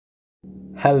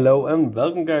Hello and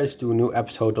welcome guys to a new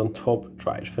episode on Top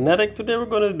Tries Fanatic. Today we're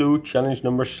gonna do challenge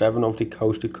number 7 of the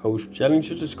Coast to Coast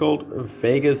challenge. It is called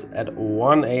Vegas at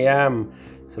 1 a.m.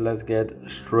 So let's get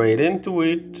straight into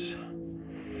it.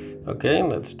 Okay,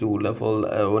 let's do level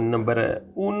number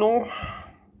uno.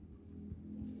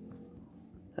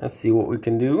 Let's see what we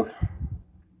can do.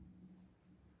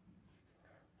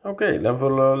 Okay,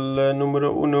 level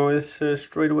numero uno is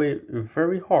straight away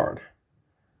very hard.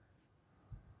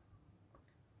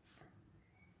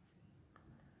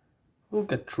 We'll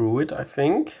get through it, I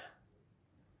think.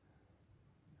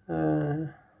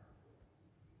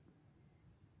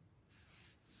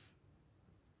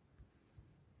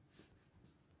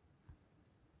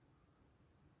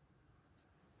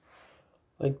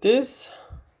 Like this.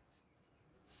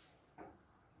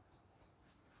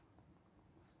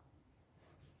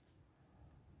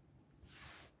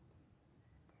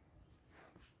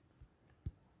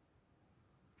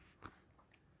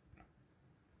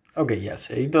 Okay, yes,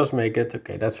 he does make it.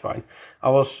 Okay, that's fine. I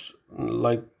was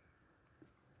like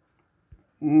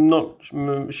not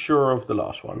sure of the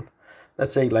last one.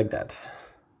 Let's say like that.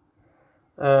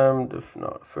 The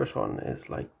first one is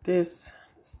like this.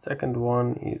 Second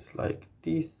one is like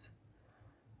this.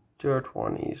 Third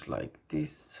one is like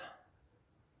this.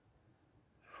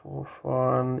 Fourth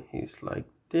one is like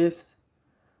this.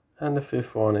 And the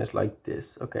fifth one is like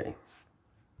this. Okay.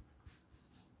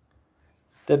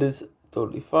 That is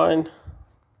totally fine.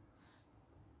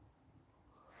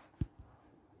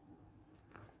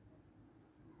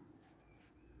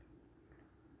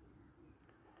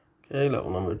 Okay,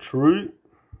 level number 3.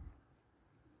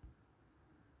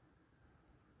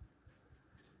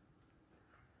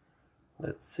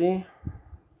 Let's see.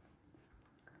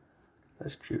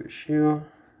 Let's choose you.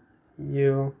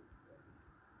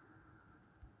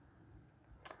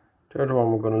 Third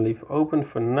one we're gonna leave open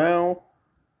for now.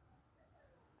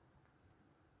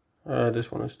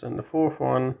 This one is then the fourth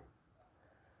one.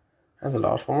 And the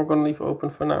last one we're gonna leave open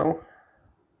for now.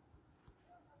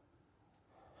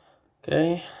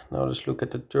 Okay, now let's look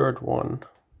at the third one.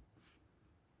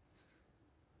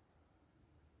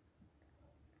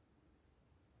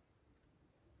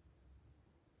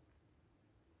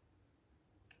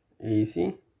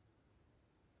 Easy.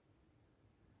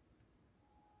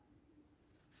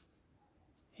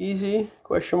 Easy,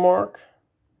 question mark.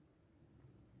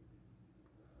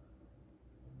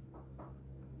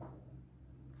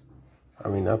 I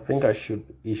mean, I think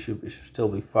he should still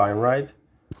be fine, right?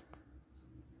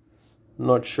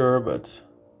 Not sure, but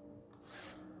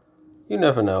you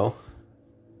never know.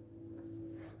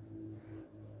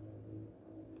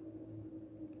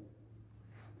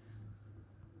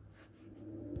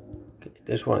 Okay,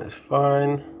 this one is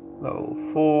fine. Level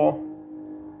 4.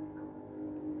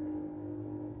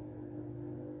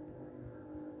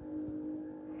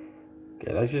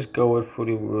 Okay, let's just go with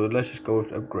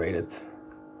upgraded.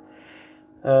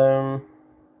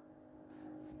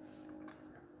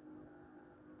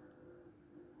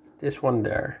 This one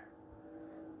there.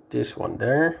 This one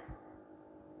there.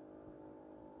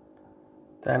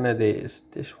 Then it is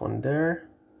this one there.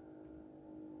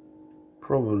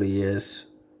 Probably is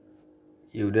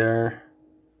you there.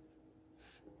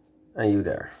 And you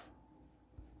there.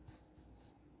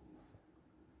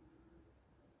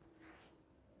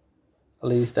 At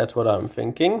least that's what I'm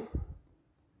thinking.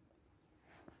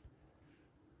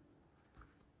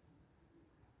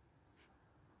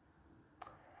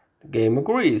 The game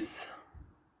agrees.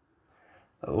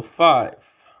 Level 5.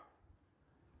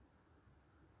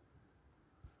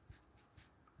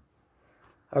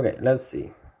 Okay, let's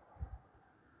see.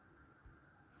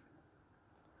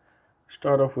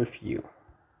 Start off with you.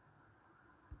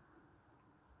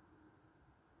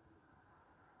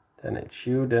 Then it's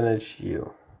you, then it's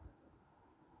you.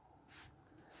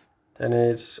 Then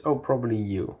it's, probably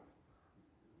you.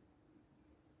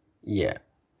 Yeah.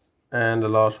 And the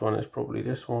last one is probably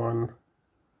this one.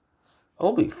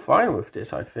 I'll be fine with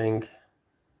this, I think.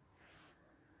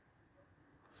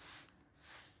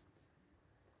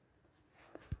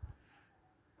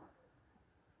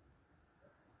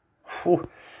 Whew.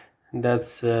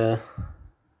 That's a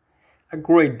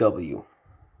great W.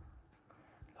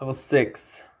 Level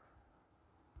 6.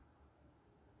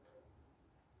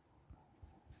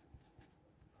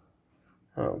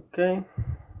 Okay.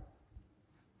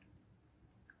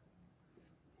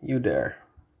 You there.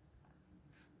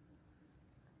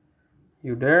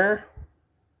 You there.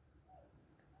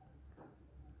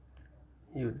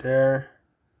 You there.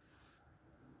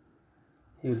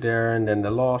 You there, and then the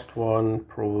last one,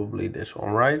 probably this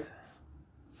one, right?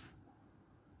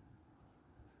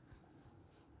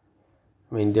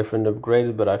 I mean, different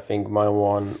upgraded, but I think my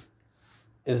one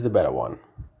is the better one.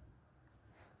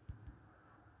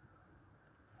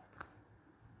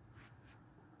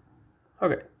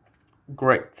 Okay,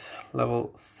 great.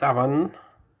 Level 7.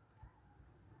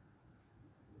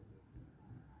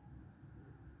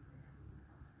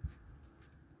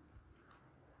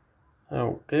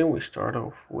 Okay, we start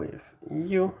off with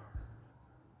you.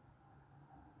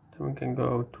 Then we can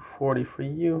go to 40 for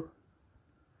you.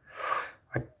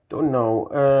 I don't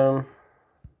know.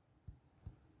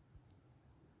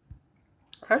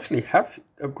 I actually have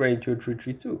upgraded your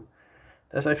 332.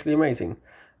 That's actually amazing.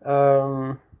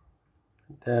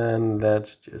 Then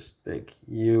let's just pick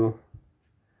you.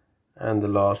 And the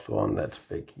last one, let's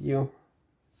pick you.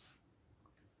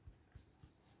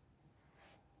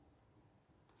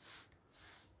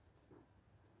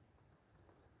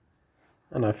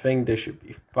 And I think this should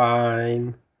be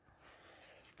fine.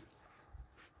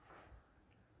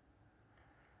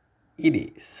 It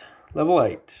is. Level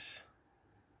 8.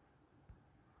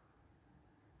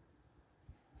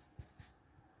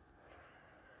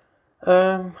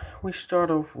 We start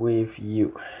off with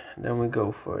you. Then we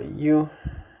go for you.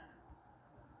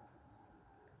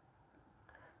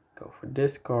 Go for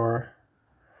this car.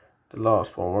 The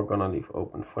last one we're gonna leave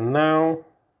open for now.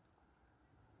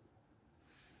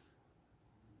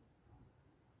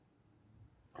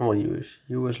 We'll use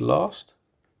you as last.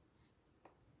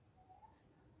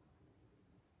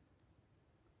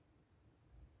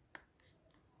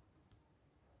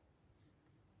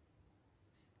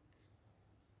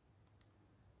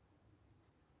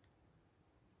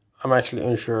 I'm actually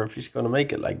unsure if he's gonna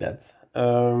make it like that.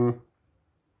 Oh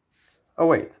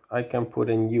wait, I can put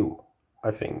in you, I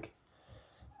think.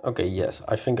 Okay, yes,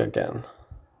 I think I can.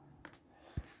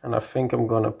 And I think I'm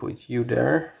gonna put you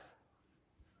there.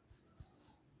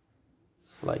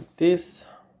 Like this.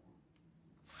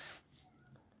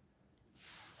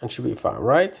 And should be fine,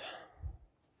 right?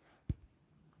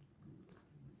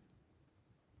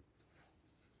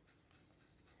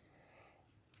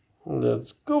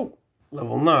 Let's go.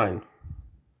 Level 9.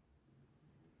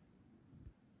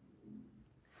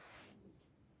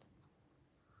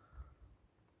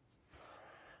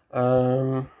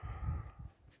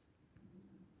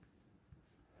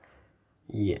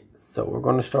 Yeah, so we're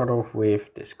gonna start off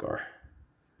with this car.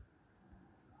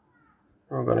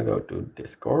 We're gonna go to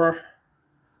this car.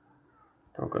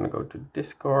 Then we're gonna go to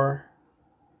this car.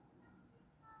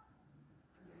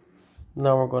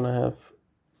 Now we're gonna have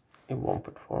a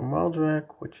 1.4 mile drag,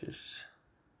 which is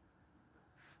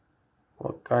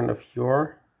what kind of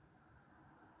your.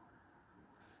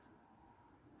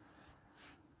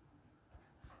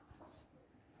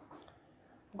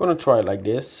 I'm gonna try it like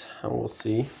this and we'll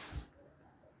see.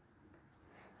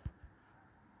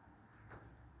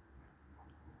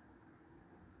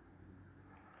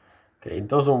 Okay, it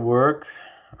doesn't work.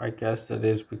 I guess that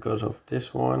is because of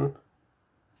this one.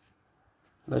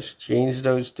 Let's change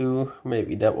those two.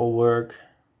 Maybe that will work.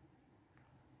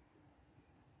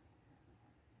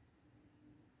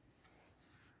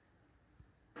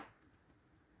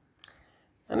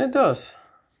 And it does.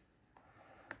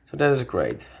 So that is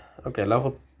great. Okay,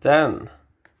 level 10.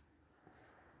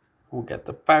 We'll get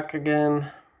the pack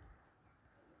again.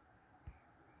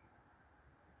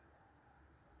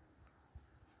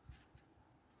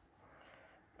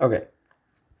 Okay,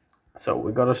 so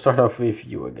we gotta start off with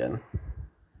you again.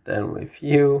 Then with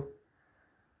you.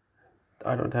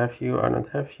 I don't have you, I don't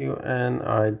have you, and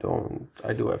I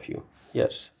do have you.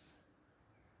 Yes.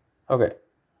 Okay.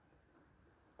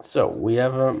 So we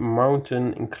have a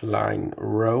mountain incline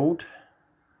road,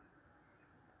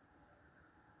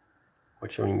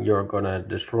 which I mean you're gonna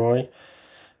destroy.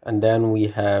 And then we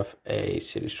have a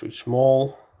city street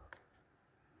small,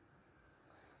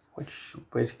 which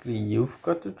basically you've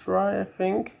got to try, I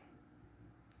think.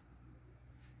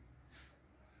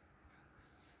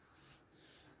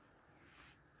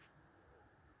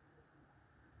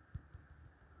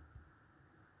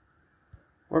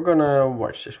 We're gonna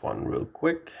watch this one real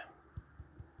quick.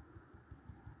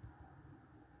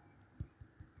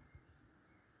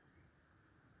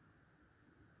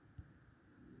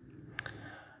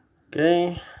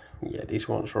 Okay, yeah, these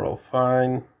ones are all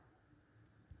fine.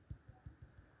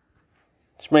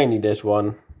 It's mainly this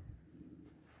one.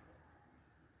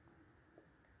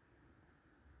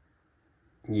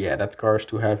 Yeah, that car is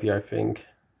too heavy, I think.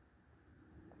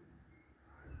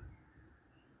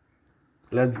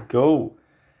 Let's go.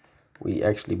 We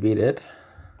actually beat it.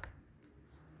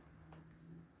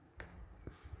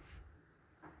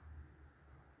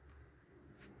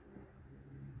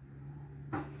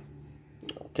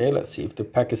 Okay, let's see if the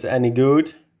pack is any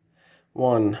good.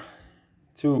 1,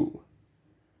 2,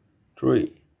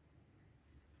 3,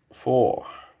 4.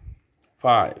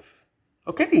 5.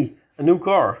 Okay, a new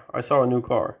car. I saw a new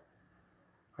car.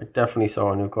 I definitely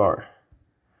saw a new car.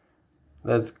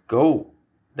 Let's go.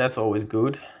 That's always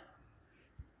good.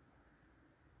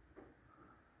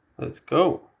 Let's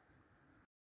go.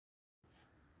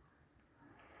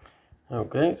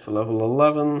 Okay, so level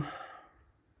 11.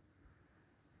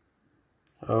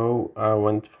 Oh, I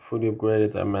went for fully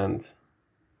upgraded, I meant.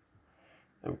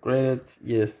 Upgraded,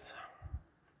 yes.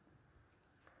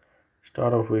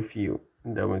 Start off with you.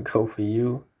 And then we go for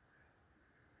you.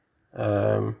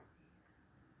 Then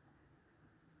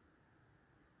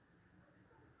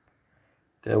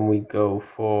we go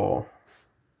for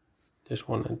this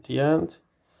one at the end.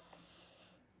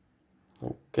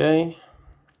 Okay.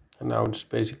 And now it's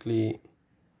basically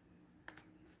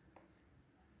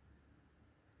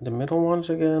the middle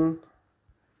ones again.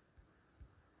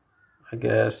 I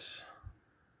guess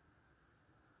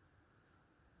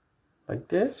like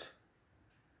this.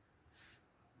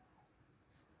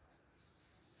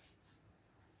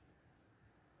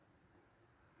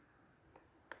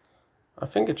 I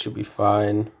think it should be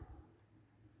fine.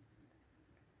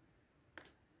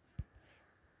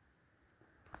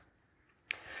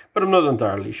 But I'm not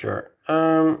entirely sure.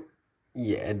 Yeah,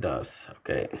 it does.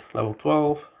 Okay, level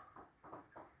 12.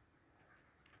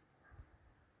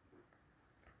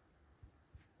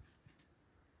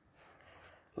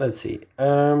 Let's see.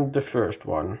 The first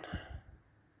one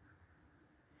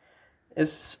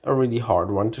is a really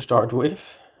hard one to start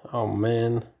with. Oh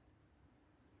man.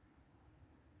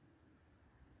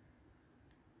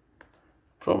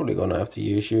 Probably gonna have to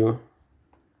use you.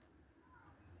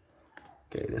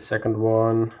 Okay, the second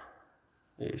one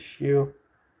is you.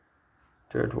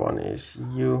 Third one is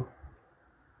you.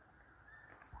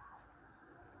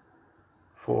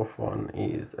 Fourth one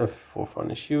is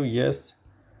you, yes.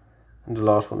 And the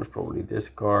last one is probably this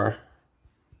car.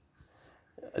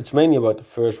 It's mainly about the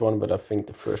first one, but I think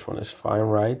the first one is fine,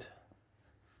 right?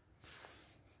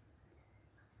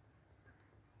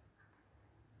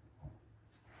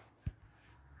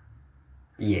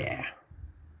 Yeah.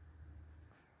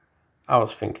 I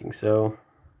was thinking so.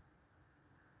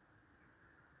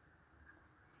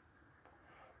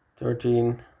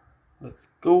 13. Let's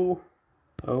go.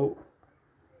 Oh.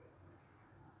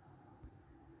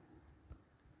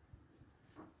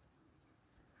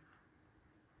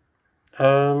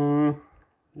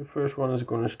 The first one is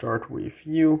going to start with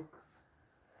you.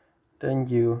 Then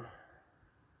you.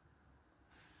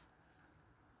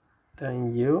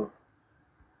 Then you.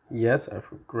 Yes, I've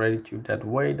upgraded you that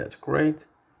way. That's great.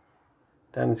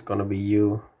 Then it's going to be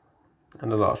you.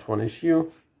 And the last one is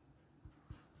you.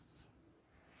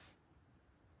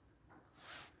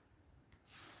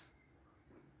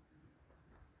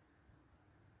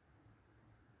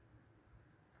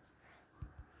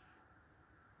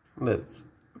 Let's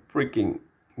freaking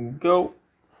go.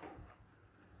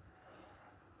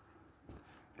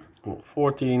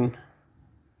 14.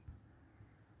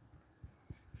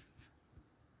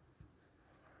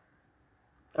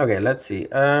 Okay, let's see.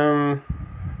 So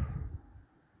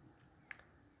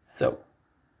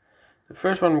the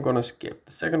first one I'm gonna skip.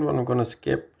 The second one I'm gonna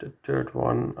skip. The third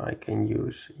one I can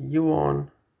use you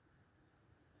on.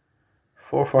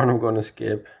 Fourth one I'm gonna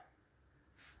skip.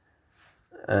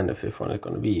 And the fifth one is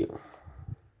gonna be you.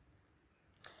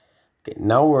 Okay,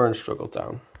 now we're in Struggle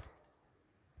Town.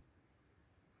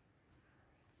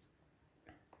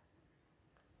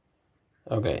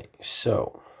 Okay,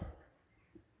 so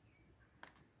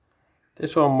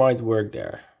this one might work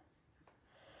there.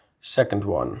 Second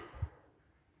one.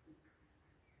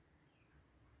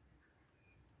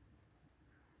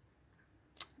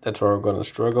 That's where we're gonna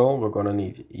struggle. We're gonna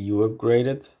need you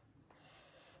upgraded.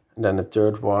 And then the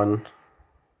third one.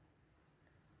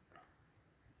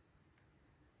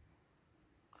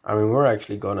 I mean, we're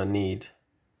actually gonna need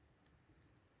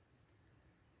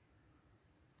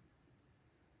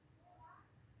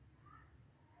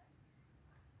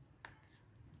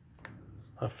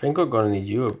I think we're gonna need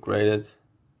you upgraded.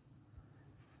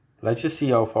 Let's just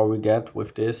see how far we get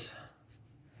with this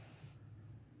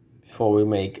before we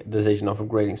make a decision of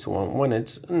upgrading someone when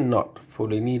it's not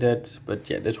fully needed. But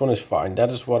yeah, this one is fine. That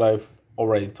is what I've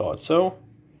already thought. So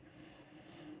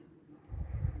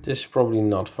this is probably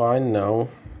not fine. No,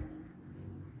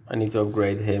 I need to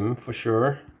upgrade him for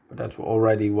sure. But that's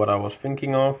already what I was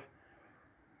thinking of.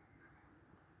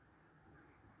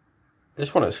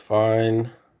 This one is fine.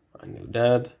 I knew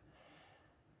that.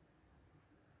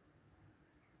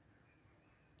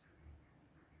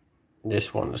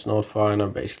 This one is not fine. I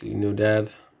basically knew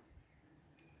that.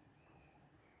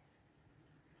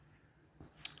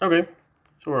 Okay,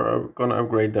 so we're gonna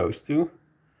upgrade those two.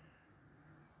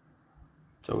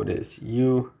 So it is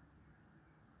you.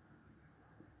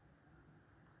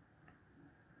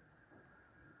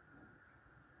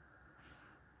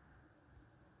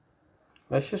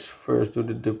 Let's just first do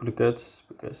the duplicates,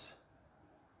 because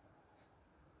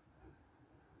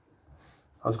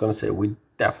I was gonna say we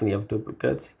definitely have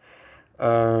duplicates.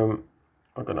 I'm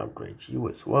gonna upgrade you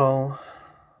as well.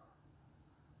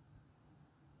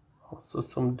 Also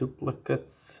some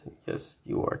duplicates. Yes,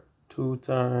 you are 2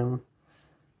 times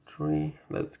 3.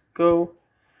 Let's go.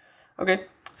 Okay,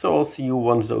 so I'll see you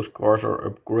once those cars are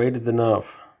upgraded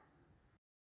enough.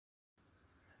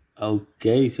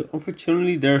 Okay, so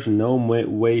unfortunately there's no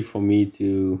way for me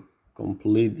to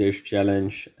complete this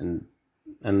challenge and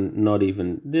not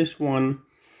even this one.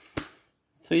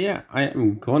 So yeah, I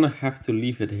am gonna have to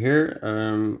leave it here.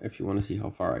 If you want to see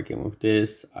how far I came with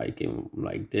this, I came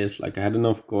like this, like I had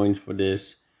enough coins for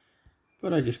this,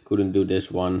 but I just couldn't do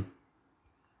this one,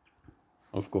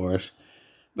 of course.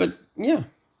 But yeah,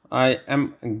 I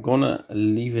am gonna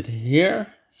leave it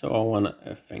here. So I wanna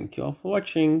thank you all for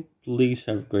watching. Please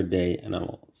have a great day, and I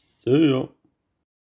will see you.